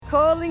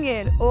Calling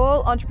in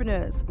all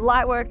entrepreneurs,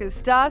 light workers,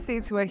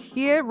 starseeds who are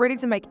here ready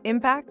to make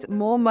impact,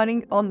 more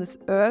money on this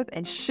earth,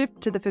 and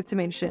shift to the fifth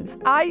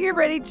dimension. Are you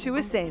ready to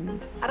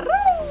ascend?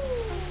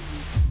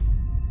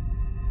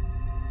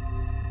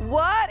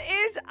 What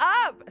is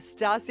up,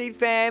 Starseed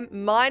fam?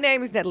 My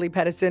name is Natalie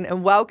Patterson,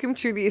 and welcome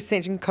to the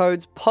Ascension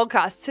Codes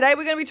podcast. Today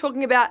we're going to be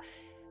talking about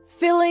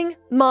filling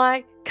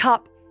my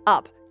cup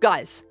up.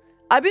 Guys,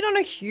 I've been on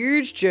a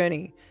huge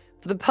journey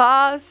for the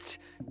past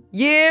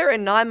year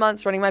and 9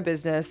 months running my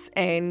business,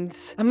 and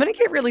I'm going to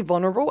get really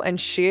vulnerable and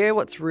share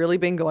what's really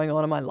been going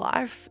on in my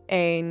life.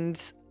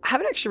 And I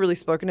haven't actually really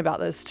spoken about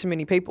this to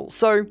many people.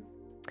 So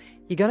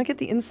you're going to get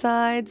the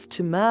insides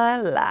to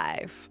my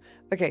life.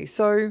 Okay,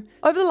 so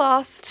over the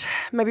last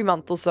maybe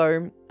month or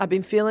so, I've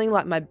been feeling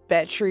like my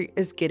battery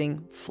is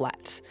getting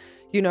flat.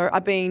 You know,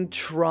 I've been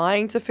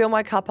trying to fill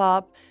my cup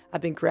up. I've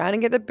been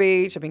grounding at the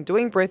beach. I've been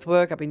doing breath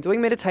work. I've been doing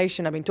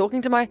meditation. I've been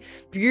talking to my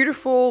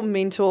beautiful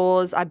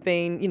mentors. I've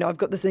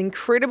got this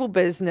incredible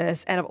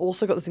business, and I've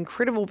also got this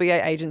incredible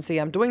VA agency.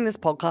 I'm doing this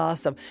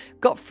podcast. I've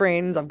got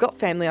friends. I've got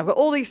family. I've got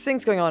all these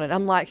things going on. And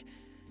I'm like,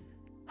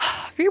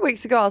 a few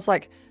weeks ago, I was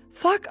like,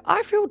 fuck,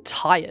 I feel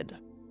tired.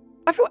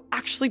 I feel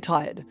actually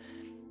tired.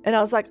 And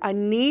I was like, I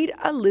need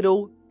a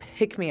little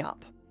pick me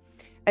up.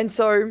 And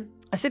so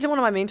I said to one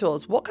of my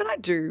mentors, what can I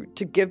do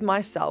to give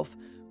myself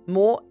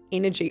more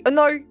energy? And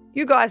no,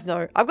 you guys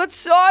know, I've got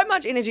so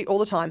much energy all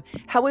the time.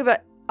 However,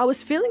 I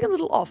was feeling a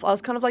little off. I was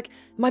kind of like,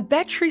 my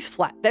battery's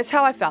flat. That's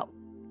how I felt.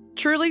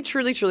 Truly,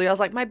 truly, truly. I was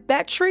like, my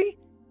battery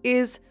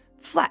is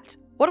flat.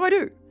 What do I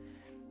do?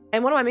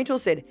 And one of my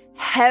mentors said,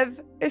 have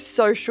a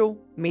social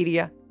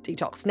media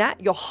detox. Nat,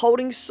 you're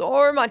holding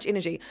so much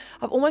energy.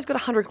 I've almost got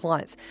 100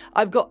 clients.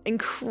 I've got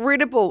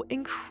incredible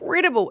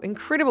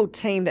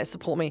team that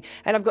support me.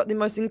 And I've got the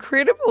most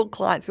incredible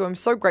clients who I'm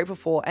so grateful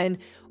for. And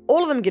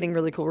all of them getting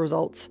really cool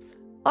results.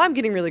 I'm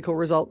getting really cool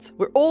results.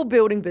 We're all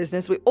building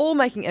business. We're all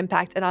making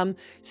impact. And I'm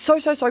so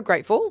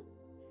grateful.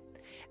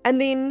 And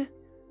then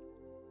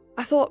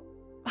I thought,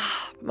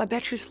 my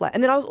battery's flat.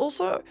 And then I was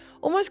also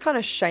almost kind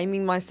of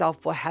shaming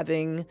myself for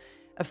having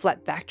a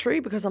flat battery,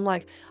 because I'm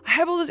like, I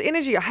have all this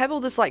energy. I have all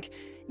this like,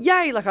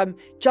 yay, like I'm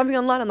jumping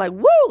online. I'm like,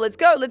 woo, let's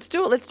go. Let's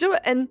do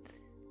it. And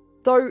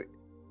though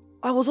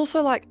I was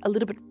also like a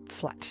little bit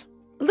flatter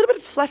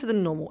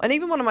than normal. And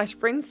even one of my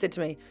friends said to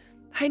me,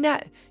 hey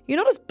Nat, you're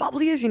not as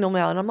bubbly as you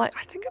normally are. And I'm like,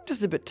 I think I'm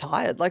just a bit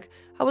tired. Like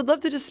I would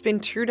love to just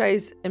spend 2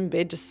 days in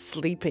bed just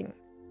sleeping.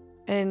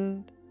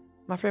 And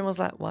my friend was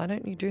like, why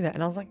don't you do that?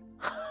 And I was like,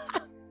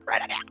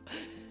 great idea.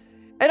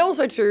 And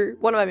also too,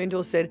 one of my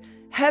mentors said,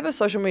 have a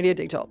social media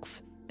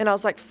detox. And I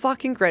was like,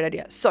 fucking great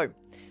idea. So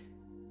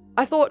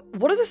I thought,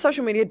 what does a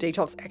social media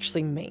detox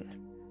actually mean?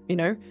 You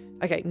know,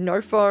 okay,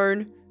 no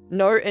phone,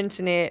 no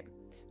internet,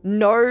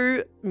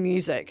 no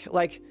music,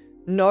 like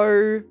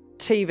no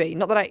TV.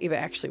 Not that I ever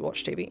actually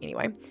watch TV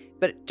anyway,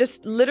 but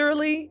just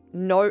literally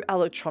no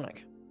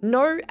electronic,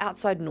 no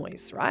outside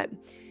noise, right?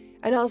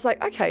 And I was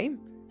like, okay,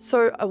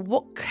 so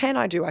what can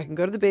I do? I can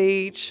go to the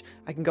beach.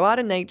 I can go out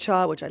in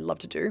nature, which I love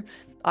to do.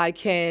 I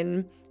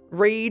can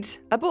read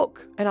a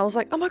book. And I was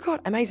like, oh my God,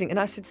 amazing. And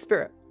I said,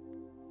 Spirit,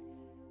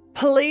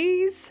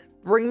 please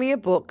bring me a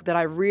book that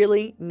I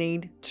really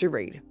need to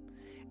read.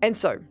 And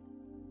so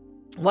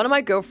one of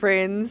my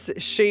girlfriends,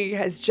 she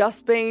has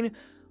just been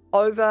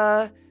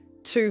over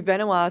to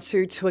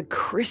Vanuatu to a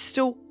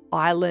crystal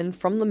island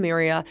from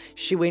Lemuria.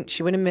 She went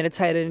and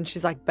meditated, and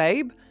she's like,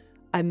 babe,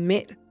 I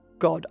met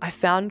God. I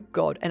found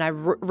God. And I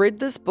read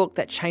this book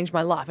that changed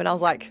my life. And I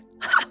was like,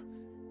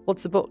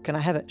 what's the book? Can I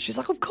have it? She's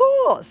like, of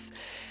course.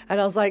 And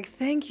I was like,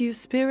 thank you,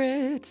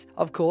 Spirit.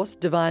 Of course,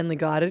 divinely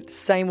guided.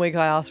 Same week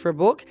I asked for a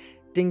book.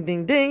 Ding,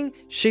 ding, ding.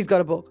 She's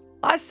got a book.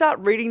 I start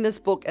reading this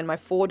book in my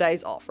 4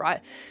 days off, right?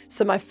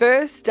 So my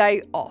first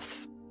day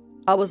off,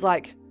 I was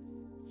like,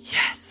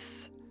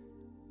 yes,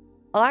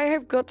 I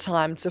have got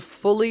time to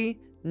fully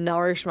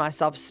nourish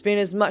myself, spend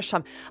as much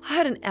time. I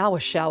had an hour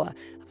shower.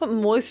 I put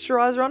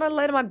moisturizer on. I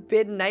laid in my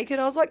bed naked.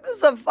 I was like, this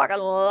is a fucking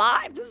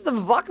life. This is the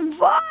fucking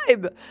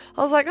vibe.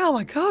 I was like, oh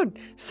my God,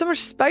 so much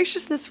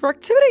spaciousness for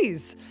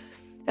activities.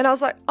 And I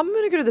was like, I'm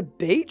going to go to the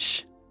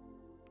beach.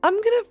 I'm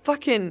going to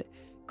fucking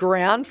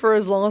ground for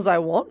as long as I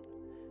want.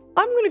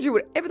 I'm going to do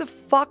whatever the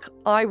fuck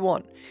I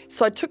want.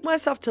 So I took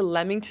myself to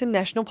Lamington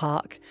National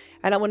Park,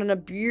 and I went on a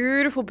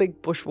beautiful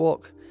big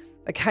bushwalk.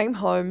 I came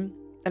home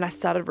and I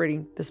started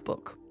reading this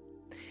book.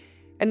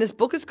 And this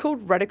book is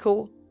called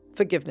Radical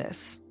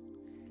Forgiveness.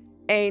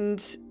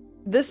 And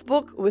this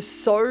book was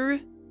so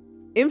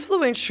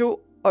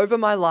influential over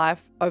my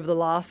life over the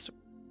last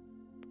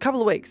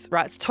couple of weeks,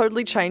 right? It's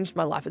totally changed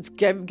my life. It's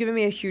given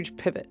me a huge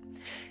pivot.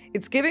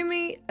 It's giving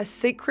me a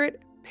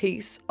secret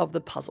piece of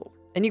the puzzle.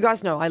 And you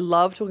guys know I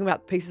love talking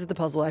about pieces of the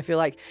puzzle. I feel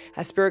like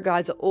our spirit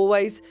guides are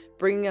always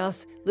bringing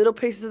us little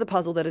pieces of the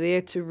puzzle that are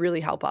there to really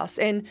help us.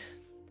 And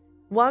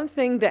one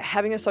thing that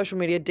having a social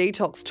media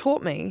detox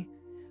taught me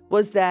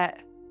was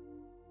that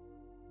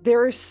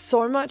there is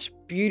so much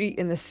beauty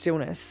in the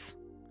stillness.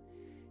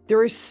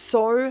 There is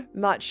so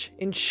much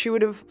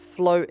intuitive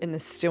flow in the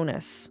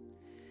stillness.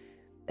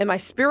 And my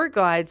spirit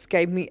guides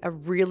gave me a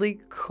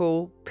really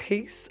cool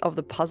piece of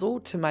the puzzle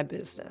to my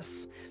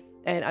business.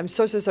 And I'm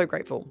so, so, so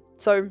grateful.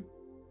 So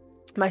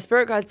my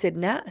spirit guide said,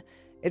 Nat,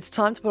 it's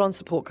time to put on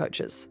support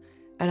coaches.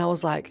 And I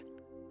was like,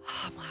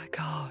 oh my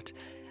God,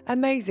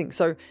 amazing.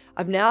 So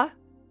I've now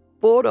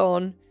brought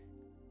on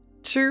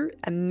 2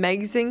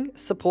 amazing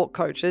support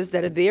coaches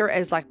that are there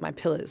as like my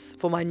pillars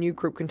for my new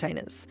group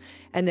containers.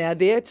 And they are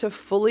there to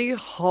fully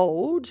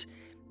hold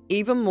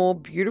even more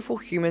beautiful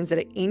humans that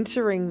are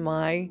entering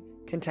my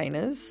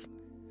containers.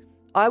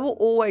 I will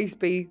always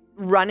be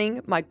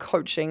running my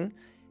coaching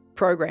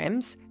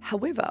programs.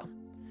 However,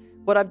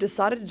 what I've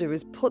decided to do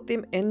is put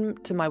them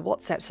into my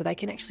WhatsApp so they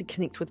can actually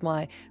connect with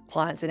my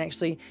clients, and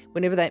actually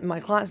whenever my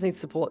clients need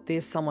support,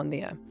 there's someone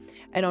there.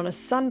 And on a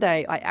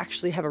Sunday, I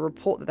actually have a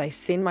report that they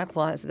send my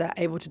clients that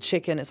they're able to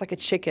check in. It's like a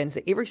check-in.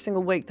 So every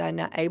single week, they're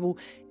now able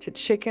to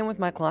check in with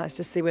my clients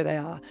to see where they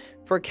are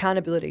for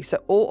accountability. So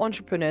all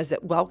entrepreneurs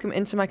that welcome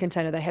into my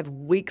container, they have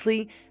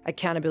weekly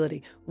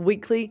accountability,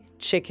 weekly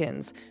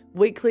check-ins,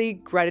 weekly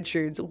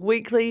gratitudes,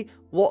 weekly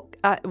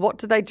what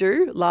did they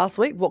do last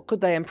week? What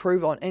could they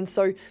improve on? And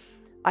so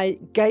I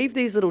gave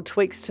these little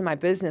tweaks to my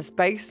business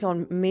based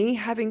on me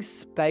having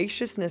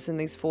spaciousness in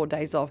these 4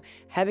 days off,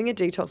 having a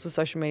detox with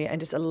social media, and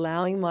just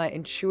allowing my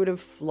intuitive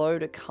flow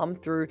to come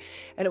through.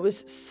 And it was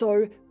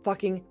so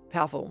fucking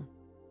powerful.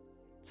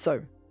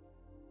 So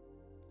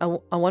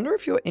I wonder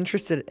if you're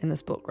interested in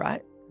this book,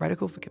 right?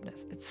 Radical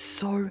Forgiveness. It's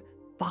so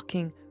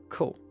fucking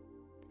cool.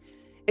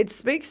 It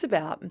speaks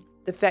about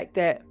the fact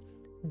that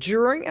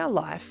during our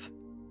life,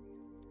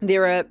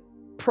 there are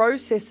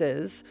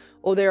processes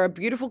or there are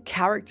beautiful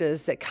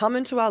characters that come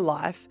into our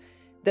life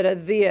that are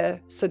there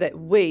so that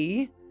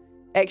we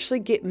actually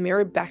get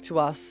mirrored back to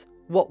us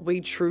what we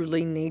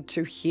truly need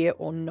to hear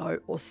or know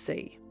or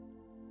see.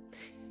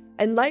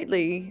 And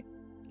lately,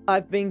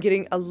 I've been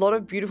getting a lot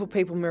of beautiful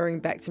people mirroring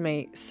back to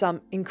me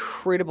some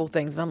incredible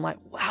things. And I'm like,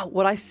 wow,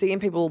 what I see in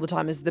people all the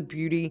time is the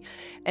beauty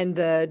and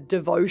the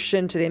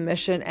devotion to their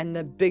mission and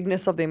the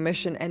bigness of their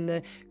mission and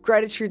the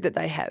gratitude that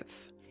they have.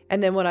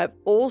 And then what I've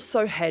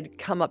also had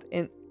come up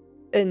in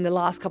the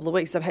last couple of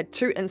weeks, I've had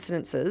 2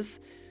 incidences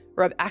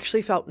where I've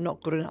actually felt not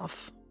good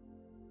enough.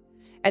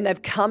 And they've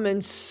come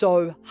in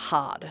so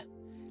hard,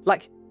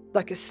 like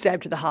a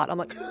stab to the heart. I'm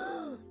like,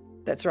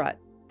 that's right.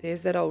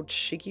 There's that old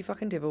cheeky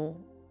fucking devil.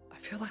 I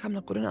feel like I'm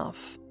not good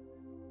enough.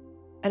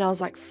 And I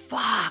was like,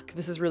 fuck,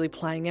 this is really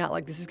playing out.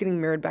 Like, this is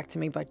getting mirrored back to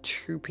me by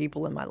 2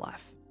 people in my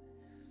life.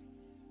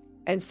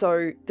 And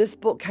so this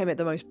book came at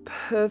the most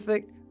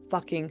perfect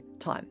fucking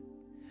time.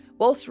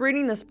 Whilst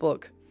reading this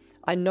book,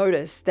 I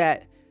noticed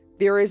that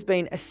there has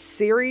been a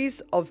series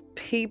of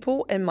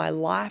people in my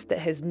life that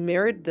has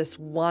mirrored this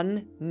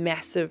one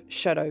massive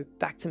shadow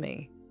back to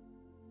me,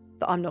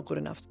 that I'm not good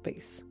enough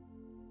piece.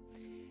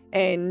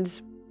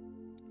 And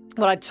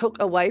what I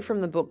took away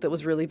from the book that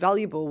was really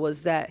valuable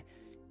was that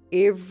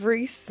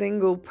every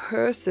single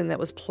person that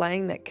was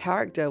playing that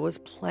character was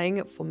playing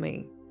it for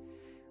me,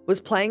 was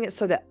playing it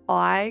so that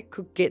I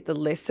could get the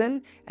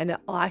lesson and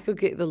that I could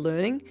get the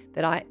learning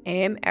that I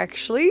am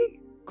actually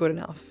good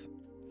enough.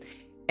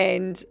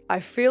 And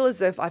I feel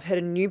as if I've hit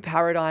a new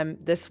paradigm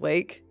this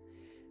week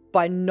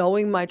by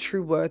knowing my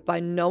true worth, by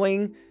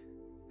knowing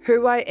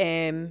who I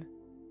am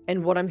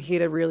and what I'm here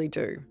to really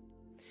do.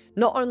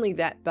 Not only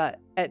that, but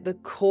at the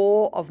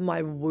core of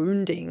my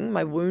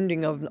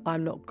wounding of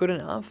I'm not good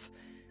enough,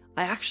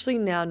 I actually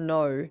now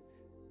know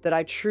that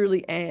I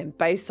truly am,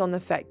 based on the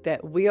fact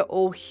that we are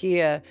all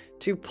here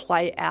to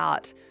play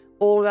out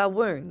all of our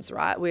wounds,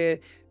 right?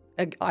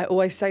 I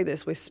always say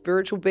this, we're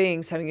spiritual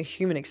beings having a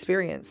human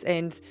experience.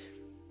 And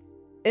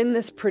in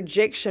this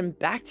projection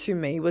back to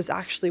me was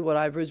actually what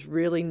I was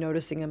really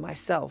noticing in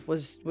myself,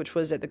 which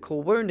was at the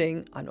core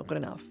wounding, I'm not good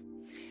enough.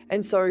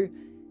 And so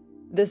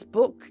this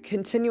book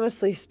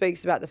continuously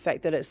speaks about the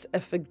fact that it's a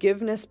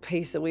forgiveness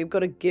piece that we've got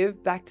to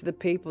give back to the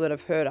people that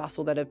have hurt us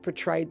or that have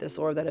portrayed this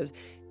or that have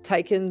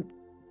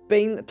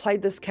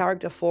played this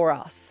character for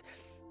us.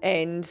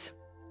 And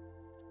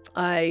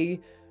I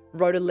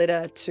wrote a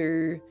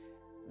letter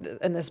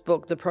in this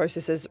book, the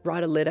process is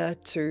write a letter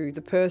to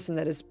the person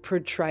that has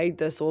portrayed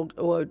this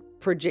or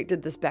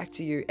projected this back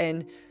to you.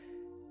 And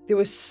there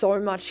was so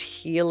much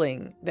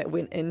healing that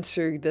went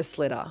into this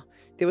letter.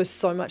 There was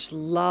so much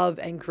love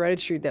and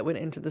gratitude that went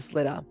into this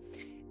letter.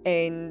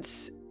 And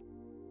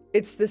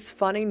it's this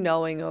funny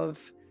knowing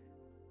of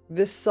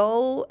the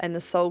soul and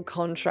the soul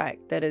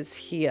contract that is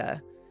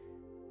here.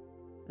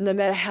 No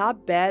matter how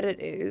bad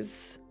it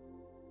is,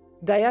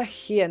 they are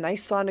here and they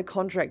signed a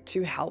contract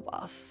to help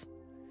us.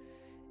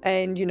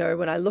 And,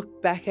 when I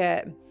look back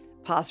at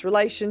past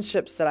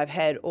relationships that I've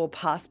had or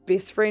past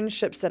best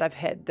friendships that I've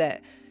had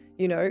that,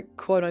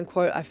 quote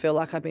unquote, I feel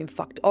like I've been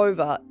fucked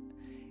over.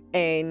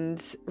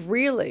 And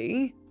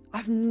really,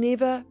 I've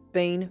never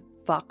been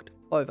fucked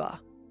over.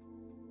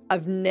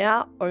 I've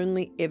now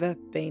only ever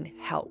been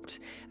helped.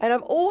 And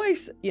I've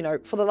always,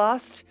 for the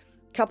last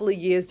couple of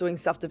years doing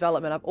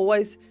self-development, I've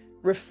always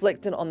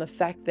reflected on the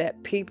fact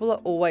that people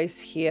are always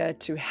here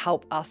to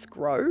help us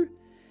grow.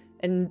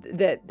 And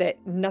that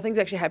nothing's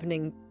actually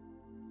happening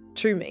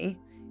to me.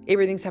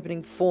 Everything's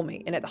happening for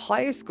me. And at the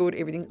highest good,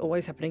 everything's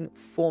always happening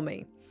for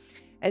me.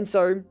 And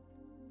so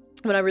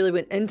when I really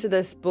went into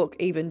this book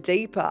even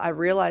deeper, I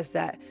realized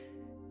that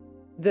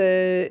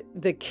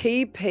the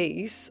key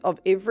piece of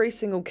every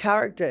single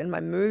character in my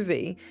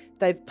movie,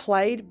 they've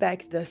played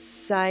back the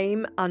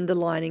same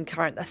underlining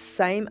current, the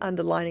same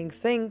underlining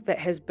thing that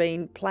has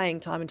been playing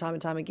time and time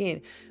and time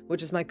again,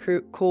 which is my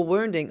core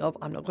wounding of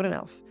I'm not good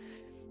enough.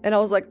 And I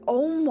was like,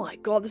 oh my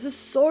God, this is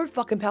so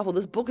fucking powerful.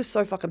 This book is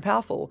so fucking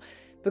powerful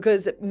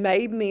because it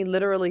made me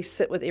literally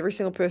sit with every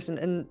single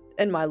person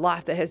in my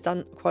life that has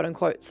done, quote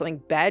unquote, something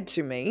bad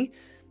to me.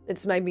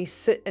 It's made me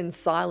sit in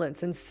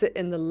silence and sit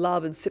in the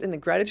love and sit in the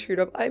gratitude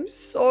of I'm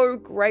so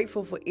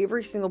grateful for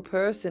every single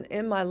person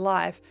in my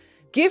life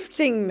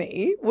gifting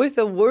me with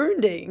a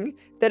wounding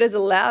that has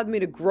allowed me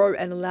to grow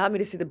and allowed me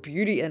to see the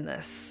beauty in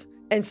this.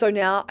 And so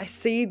now I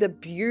see the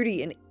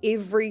beauty in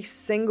every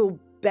single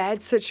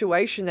bad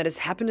situation that has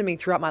happened to me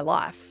throughout my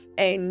life.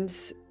 And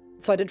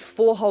so I did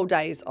 4 whole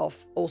days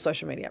off all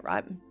social media,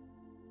 right?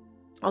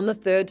 On the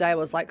 3rd day, I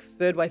was like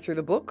 3rd way through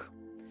the book.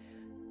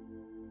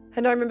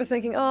 And I remember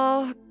thinking,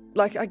 oh,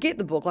 like I get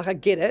the book, like I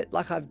get it.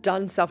 Like I've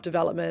done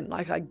self-development,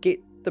 like I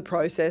get the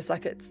process,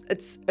 like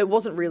it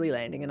wasn't really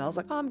landing. And I was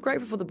like, oh, I'm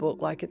grateful for the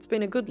book. Like it's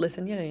been a good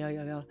lesson,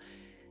 yada.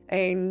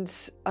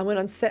 And I went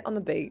and sat on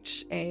the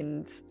beach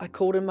and I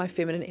called in my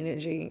feminine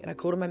energy and I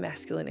called in my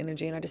masculine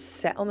energy. And I just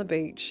sat on the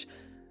beach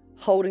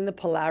holding the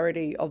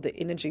polarity of the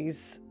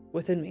energies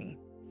within me.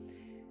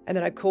 And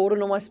then I called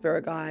in all my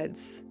spirit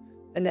guides.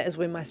 And that is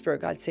when my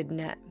spirit guide said,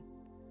 Nat,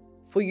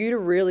 for you to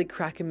really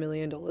crack $1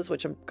 million,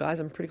 which I'm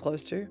pretty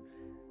close to.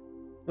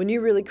 When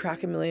you really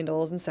crack $1 million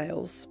in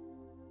sales,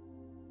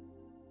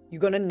 you're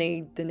going to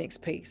need the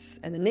next piece.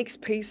 And the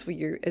next piece for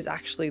you is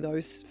actually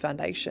those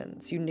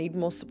foundations. You need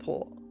more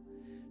support.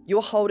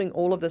 You're holding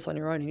all of this on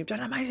your own and you've done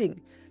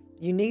amazing.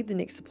 You need the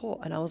next support.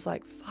 And I was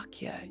like,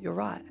 fuck yeah, you're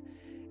right.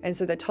 And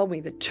so they told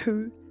me the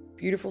 2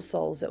 beautiful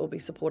souls that will be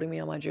supporting me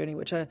on my journey,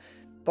 which are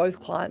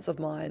both clients of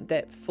mine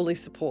that fully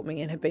support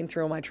me and have been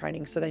through all my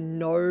training. So they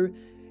know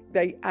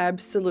they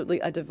absolutely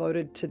are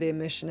devoted to their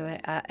mission and they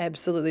are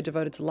absolutely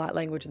devoted to light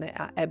language and they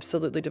are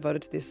absolutely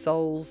devoted to their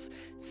soul's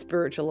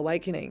spiritual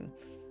awakening.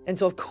 And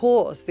so, of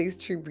course, these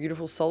 2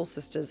 beautiful soul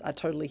sisters are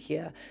totally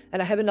here.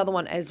 And I have another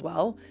one as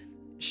well.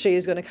 She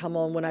is going to come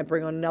on when I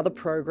bring on another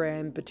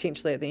program,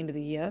 potentially at the end of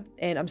the year.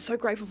 And I'm so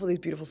grateful for these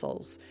beautiful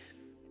souls.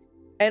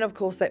 And of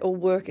course, they all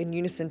work in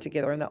unison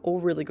together and they're all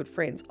really good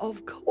friends.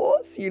 Of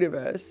course,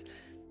 universe.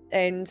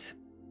 And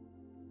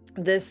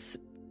this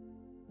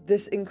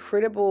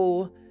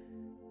incredible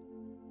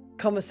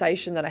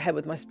conversation that I had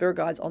with my spirit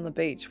guides on the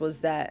beach was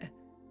that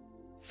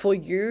for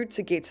you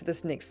to get to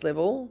this next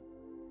level,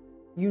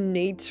 you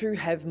need to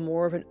have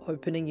more of an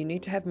opening. You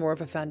need to have more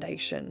of a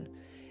foundation.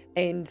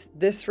 And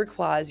this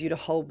requires you to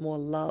hold more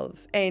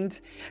love. And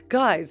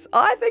guys,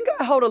 I think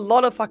I hold a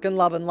lot of fucking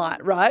love and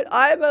light, right?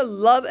 I'm a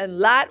love and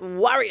light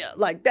warrior.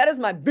 Like that is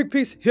my big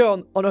piece here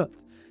on earth.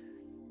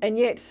 And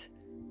yet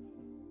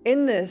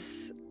in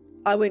this,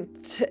 I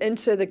went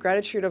into the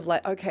gratitude of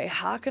like, okay,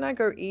 how can I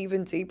go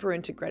even deeper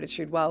into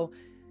gratitude? Well,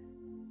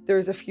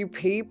 there's a few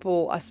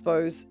people, I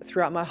suppose,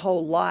 throughout my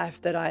whole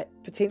life that I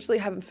potentially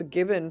haven't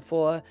forgiven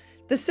for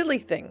the silly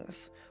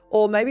things,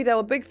 or maybe they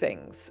were big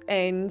things.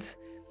 And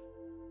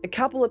a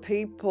couple of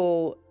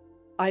people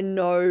I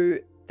know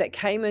that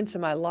came into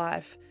my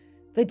life,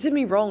 they did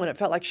me wrong and it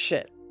felt like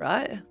shit,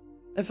 right?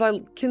 If I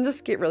can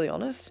just get really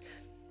honest.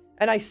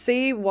 And I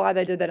see why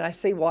they did that and I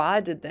see why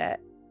I did that.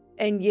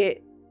 And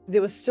yet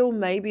there was still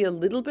maybe a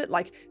little bit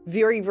like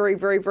very, very,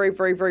 very, very,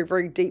 very, very,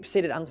 very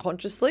deep-seated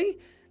unconsciously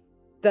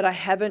that I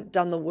haven't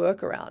done the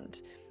work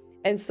around.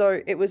 And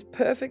so it was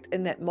perfect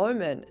in that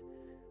moment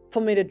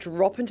for me to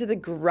drop into the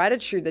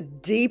gratitude, the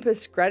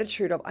deepest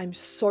gratitude of I'm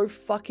so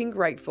fucking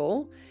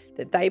grateful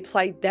that they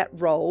played that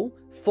role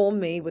for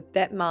me with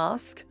that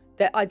mask,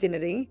 that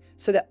identity,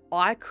 so that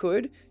I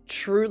could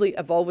truly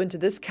evolve into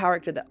this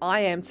character that I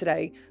am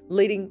today,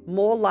 leading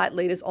more light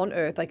leaders on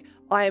earth. Like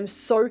I am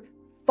so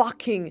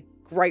fucking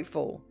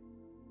grateful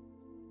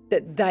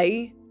that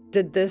they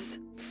did this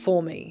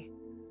for me.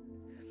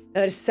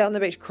 And I just sat on the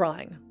beach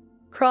crying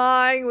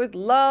with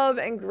love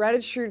and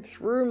gratitude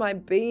through my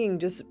being,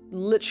 just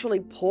literally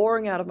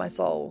pouring out of my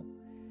soul.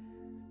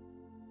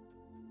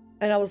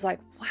 And I was like,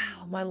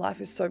 wow, my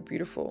life is so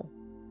beautiful.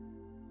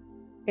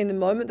 In the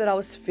moment that I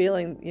was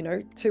feeling,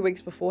 2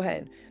 weeks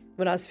beforehand,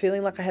 when I was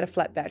feeling like I had a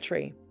flat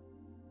battery,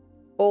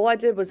 all I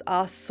did was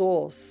ask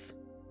Source.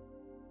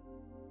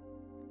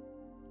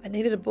 I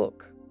needed a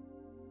book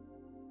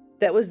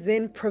that was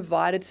then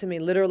provided to me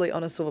literally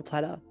on a silver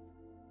platter.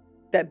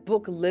 That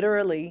book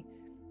literally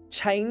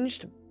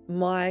changed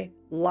my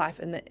life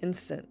in the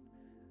instant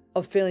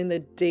of feeling the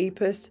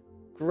deepest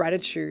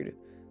gratitude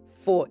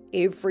for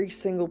every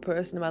single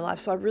person in my life.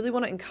 So I really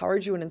want to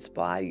encourage you and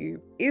inspire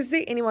you. Is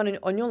there anyone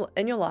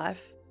in your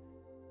life,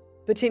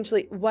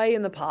 potentially way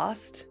in the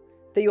past,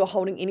 that you are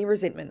holding any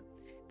resentment,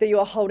 that you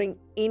are holding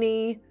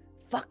any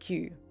fuck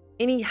you,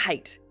 any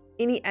hate,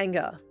 any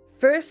anger?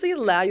 Firstly,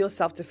 allow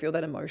yourself to feel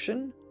that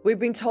emotion. We've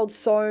been told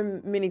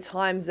so many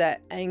times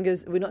that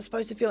we're not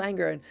supposed to feel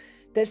anger, and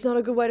that's not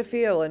a good way to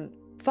feel. And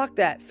fuck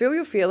that. Feel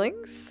your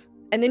feelings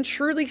and then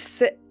truly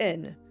sit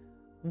in.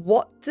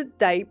 What did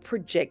they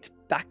project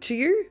back to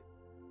you?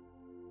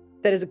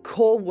 That is a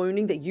core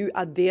wounding that you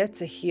are there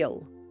to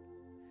heal.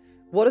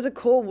 What is a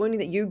core wounding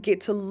that you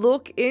get to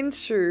look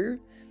into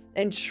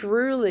and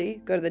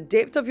truly go to the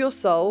depth of your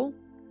soul,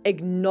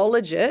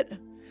 acknowledge it.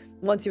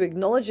 Once you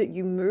acknowledge it,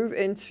 you move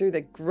into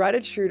the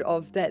gratitude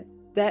of that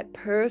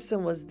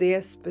person was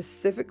there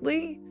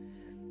specifically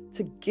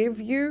to give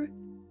you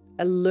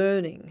a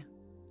learning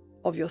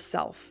of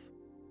yourself.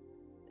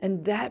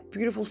 And that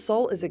beautiful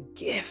soul is a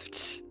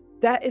gift.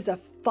 That is a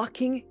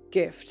fucking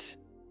gift.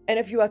 And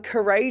if you are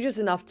courageous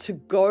enough to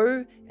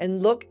go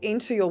and look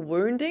into your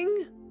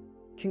wounding,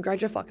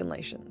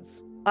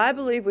 congratulations. I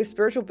believe we're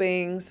spiritual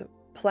beings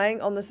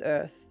playing on this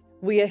earth.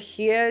 We are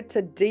here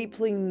to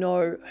deeply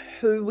know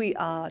who we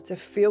are, to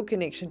feel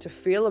connection, to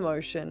feel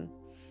emotion.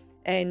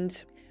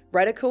 And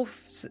radical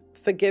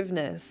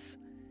forgiveness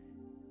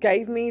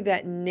gave me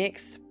that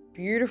next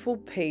beautiful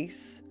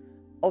piece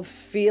of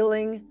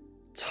feeling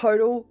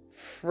total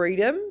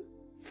freedom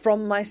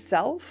from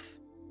myself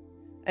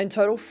and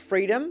total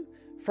freedom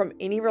from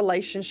any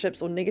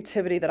relationships or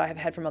negativity that I have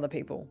had from other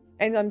people.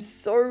 And I'm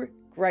so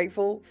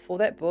grateful for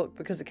that book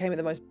because it came at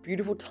the most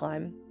beautiful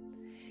time.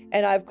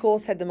 And I, of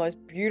course, had the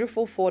most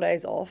beautiful 4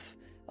 days off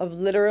of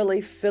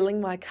literally filling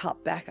my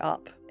cup back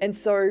up. And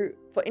so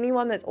for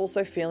anyone that's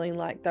also feeling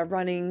like they're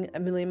running a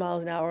million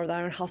miles an hour, or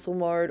they're in hustle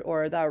mode,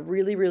 or they're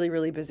really, really,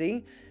 really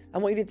busy, I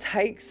want you to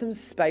take some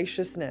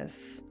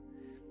spaciousness,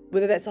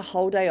 whether that's a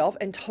whole day off,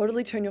 and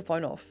totally turn your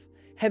phone off.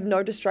 Have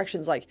no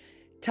distractions. Like,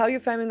 tell your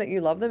family that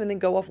you love them and then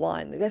go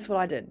offline. That's what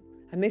I did.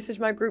 I messaged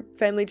my group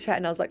family chat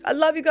and I was like, I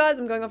love you guys.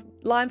 I'm going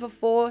offline for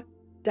 4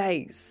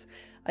 days.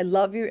 I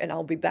love you and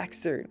I'll be back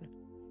soon.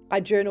 I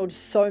journaled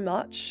so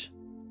much,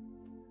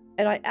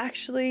 and I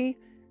actually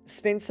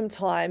spent some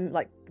time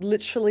like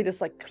literally just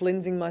like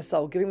cleansing my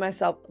soul, giving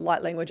myself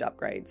light language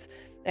upgrades.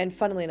 And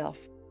funnily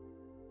enough,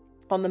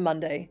 on the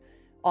Monday,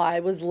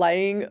 I was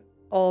laying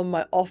on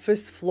my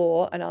office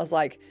floor and I was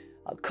like,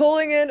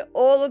 calling in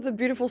all of the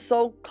beautiful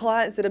soul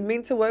clients that are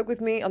meant to work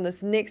with me on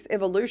this next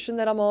evolution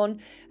that I'm on.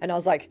 And I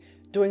was like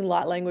doing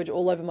light language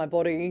all over my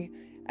body,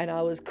 and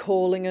I was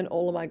calling in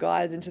all of my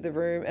guides into the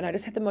room, and I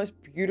just had the most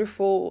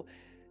beautiful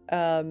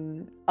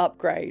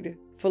upgrade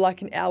for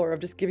like an hour of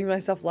just giving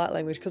myself light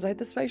language because I had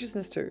the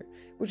spaciousness too,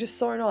 which is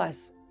so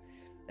nice.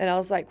 And I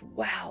was like,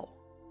 wow,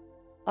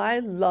 I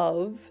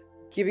love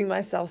giving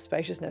myself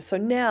spaciousness. So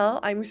now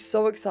I'm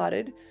so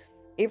excited.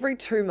 Every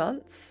 2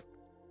 months,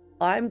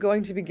 I'm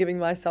going to be giving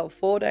myself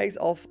 4 days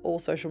off all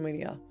social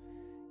media.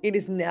 It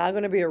is now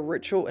going to be a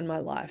ritual in my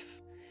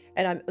life.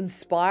 And I'm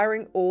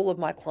inspiring all of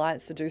my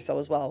clients to do so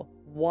as well.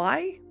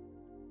 Why?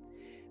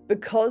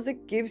 Because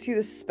it gives you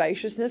the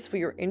spaciousness for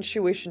your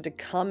intuition to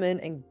come in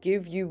and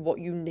give you what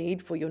you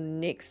need for your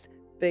next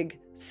big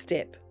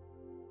step.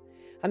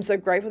 I'm so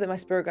grateful that my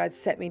spirit guides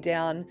sat me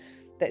down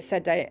that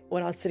Saturday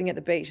when I was sitting at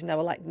the beach, and they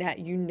were like, Nat,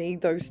 you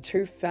need those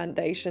 2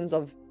 foundations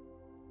of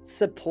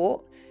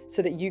support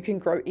so that you can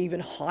grow even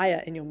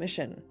higher in your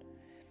mission.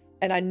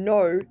 And I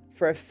know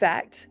for a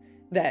fact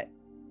that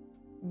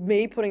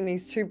me putting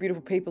these 2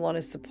 beautiful people on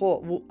as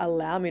support will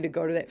allow me to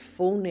go to that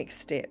full next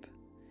step.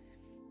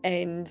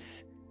 And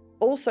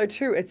also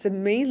too, it's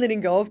me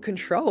letting go of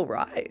control,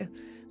 right?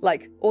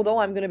 Like, although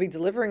I'm going to be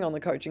delivering on the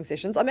coaching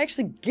sessions, I'm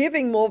actually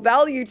giving more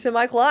value to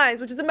my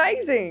clients, which is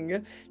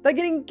amazing. They're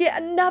getting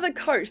another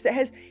coach that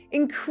has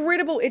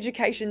incredible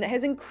education, that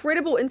has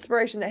incredible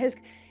inspiration, that has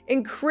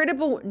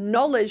incredible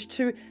knowledge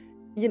to,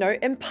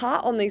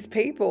 impart on these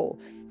people.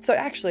 So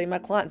actually, my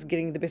clients are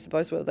getting the best of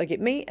both worlds. They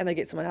get me and they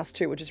get someone else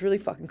too, which is really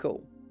fucking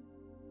cool.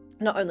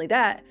 Not only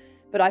that,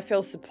 but I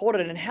feel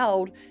supported and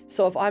held.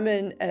 So if I'm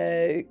in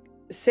a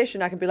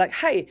session, I can be like,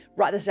 hey,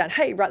 write this down.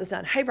 Hey, write this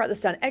down. Hey, write this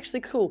down.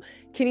 Actually, cool.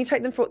 Can you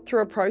take them through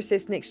a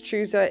process next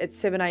Tuesday at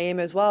 7 a.m.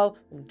 as well,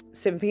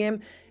 7 p.m.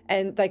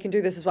 And they can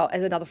do this as well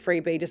as another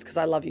freebie just because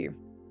I love you.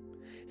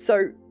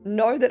 So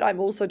know that I'm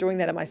also doing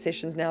that in my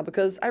sessions now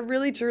because I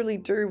really, truly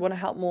do want to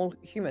help more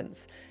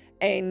humans.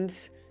 And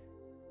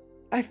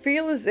I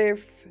feel as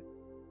if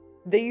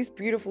these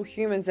beautiful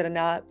humans that are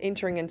now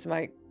entering into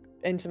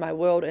my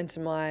world,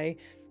 into my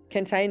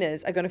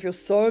containers, are going to feel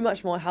so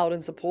much more held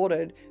and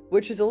supported,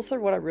 which is also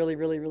what I really,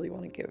 really, really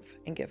want to give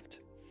and gift.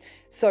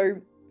 So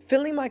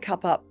filling my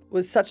cup up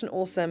was such an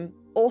awesome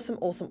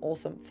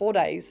 4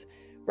 days.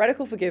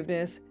 Radical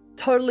forgiveness.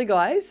 Totally,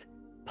 guys,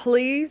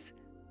 please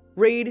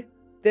read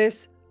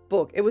this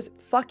book. It was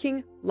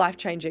fucking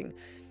life-changing.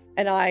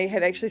 And I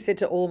have actually said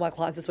to all of my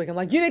clients this week, I'm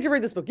like, you need to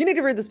read this book. You need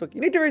to read this book.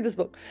 You need to read this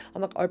book.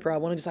 I'm like Oprah. I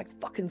want to just like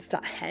fucking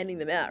start handing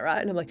them out,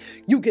 right? And I'm like,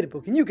 you get a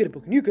book and you get a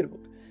book and you get a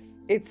book.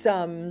 It's,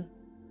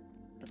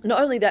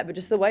 not only that, but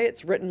just the way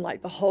it's written,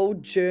 like the whole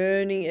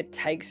journey it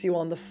takes you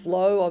on, the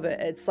flow of it.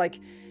 It's like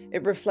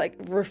it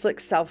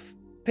reflects self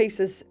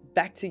pieces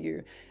back to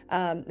you.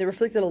 It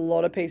reflected a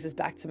lot of pieces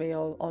back to me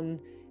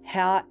on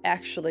how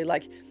actually,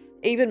 like,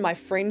 even my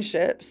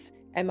friendships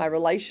and my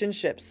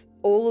relationships,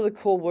 all of the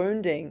core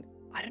wounding,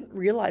 I didn't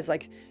realize,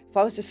 like, if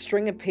I was to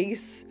string a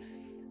piece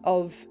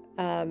of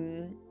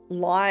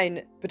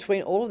line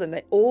between all of them,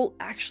 they all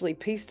actually,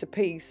 piece to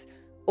piece,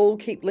 all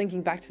keep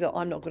linking back to the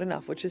I'm not good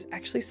enough, which is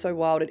actually so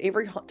wild. And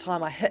every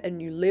time I hit a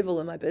new level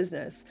in my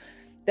business,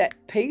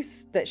 that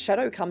piece, that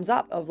shadow comes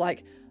up of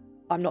like,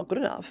 I'm not good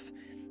enough.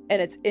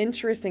 And it's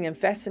interesting and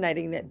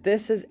fascinating that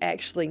this is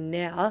actually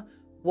now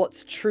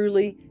what's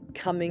truly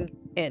coming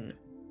in.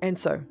 And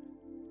so,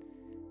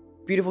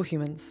 beautiful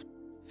humans,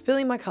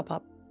 filling my cup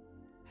up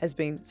has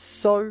been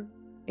so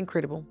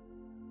incredible.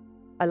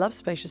 I love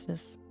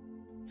spaciousness.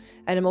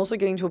 And I'm also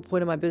getting to a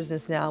point in my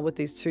business now with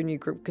these 2 new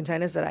group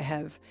containers that I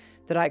have,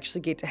 that I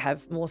actually get to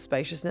have more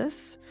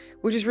spaciousness,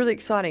 which is really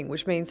exciting,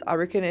 which means I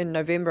reckon in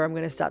November I'm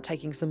going to start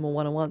taking some more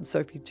one-on-ones. So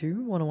if you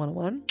do want a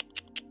one-on-one,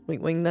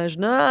 wink, wink, nudge,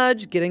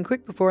 nudge, get in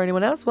quick before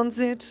anyone else wants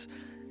it.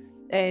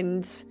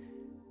 And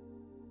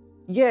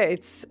yeah,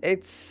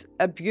 it's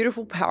a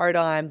beautiful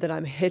paradigm that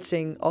I'm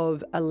hitting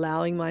of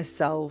allowing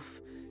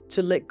myself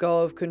to let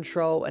go of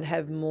control and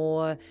have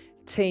more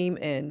team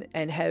in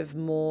and have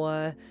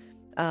more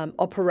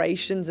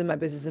operations in my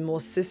business and more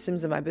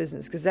systems in my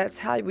business, because that's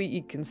how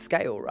you can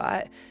scale,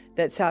 right?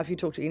 That's how, if you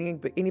talk to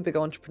any big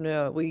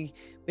entrepreneur, we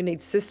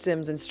need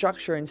systems and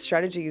structure and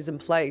strategies in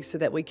place so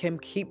that we can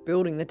keep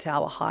building the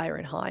tower higher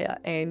and higher.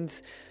 And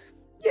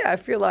yeah, I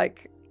feel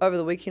like over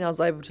the weekend I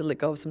was able to let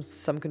go of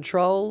some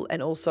control,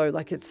 and also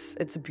like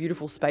it's a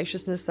beautiful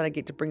spaciousness that I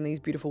get to bring these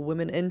beautiful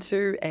women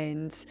into,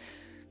 and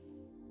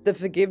the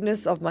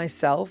forgiveness of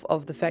myself,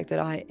 of the fact that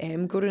I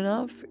am good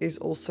enough, is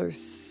also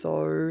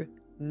so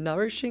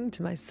nourishing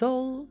to my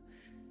soul.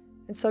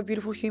 And so,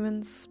 beautiful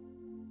humans,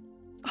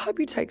 I hope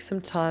you take some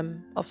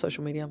time off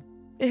social media.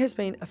 It has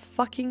been a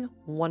fucking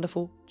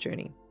wonderful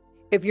journey.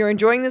 If you're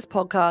enjoying this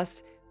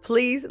podcast,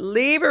 please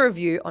leave a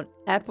review on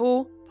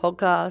Apple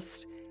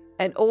Podcast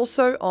and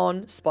also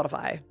on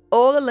Spotify.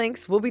 All the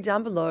links will be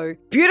down below.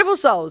 Beautiful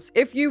souls,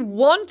 if you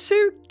want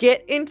to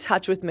get in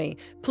touch with me,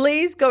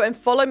 please go and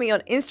follow me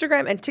on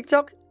Instagram and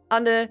TikTok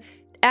under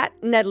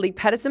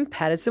 @NataliePatterson,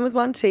 Patterson with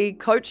 1 T,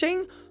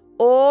 coaching,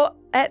 or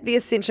at the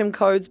Ascension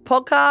Codes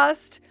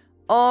podcast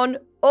on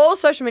all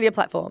social media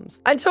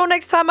platforms. Until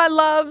next time, my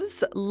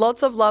loves,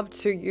 lots of love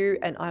to you,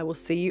 and I will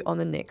see you on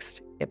the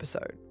next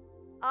episode.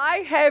 I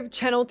have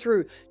channeled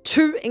through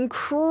 2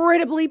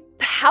 incredibly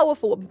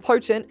powerful and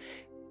potent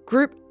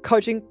group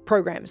coaching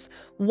programs.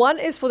 One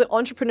is for the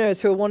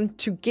entrepreneurs who want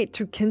to get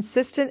to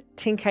consistent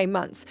 10K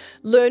months,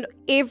 learn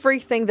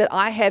everything that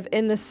I have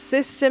in the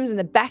systems in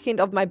the back end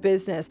of my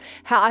business,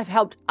 how I've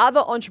helped other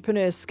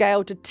entrepreneurs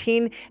scale to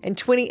 10 and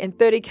 20 and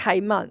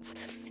 30K months,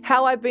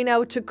 how I've been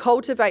able to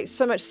cultivate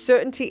so much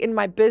certainty in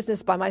my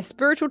business by my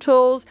spiritual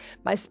tools,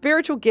 my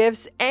spiritual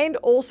gifts, and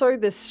also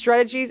the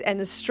strategies and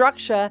the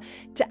structure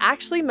to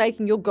actually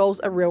making your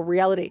goals a real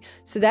reality.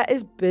 So that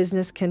is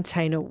Business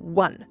Container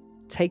 1.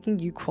 Taking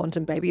you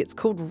quantum, baby. It's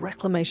called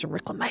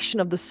reclamation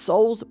of the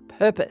soul's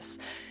purpose.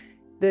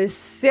 The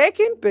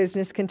second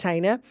business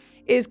container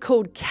is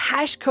called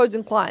Cash Codes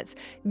and Clients.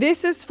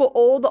 This is for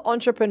all the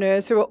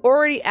entrepreneurs who are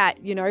already at,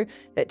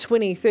 that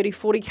 20, 30,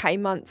 40K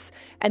months,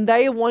 and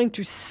they are wanting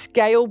to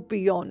scale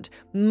beyond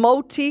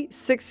multi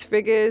 6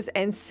 figures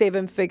and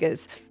 7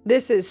 figures.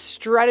 This is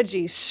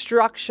strategy,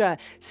 structure,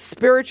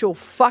 spiritual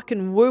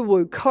fucking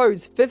woo-woo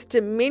codes, 5th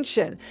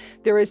dimension.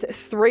 There is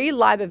 3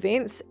 live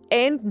events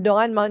and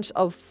 9 months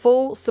of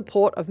full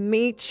support of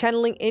me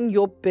channeling in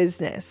your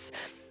business.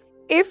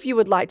 If you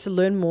would like to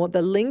learn more,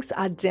 the links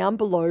are down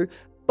below.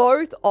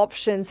 Both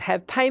options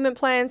have payment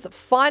plans,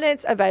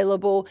 finance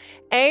available,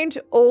 and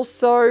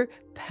also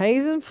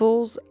pays in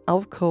fulls,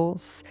 of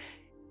course.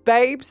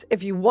 Babes,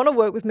 if you want to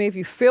work with me, if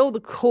you feel the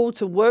call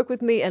to work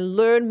with me and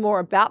learn more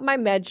about my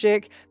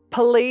magic,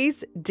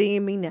 please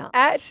DM me now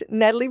at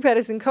Natalie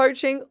Patterson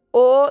Coaching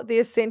or the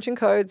Ascension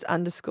Codes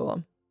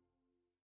 _.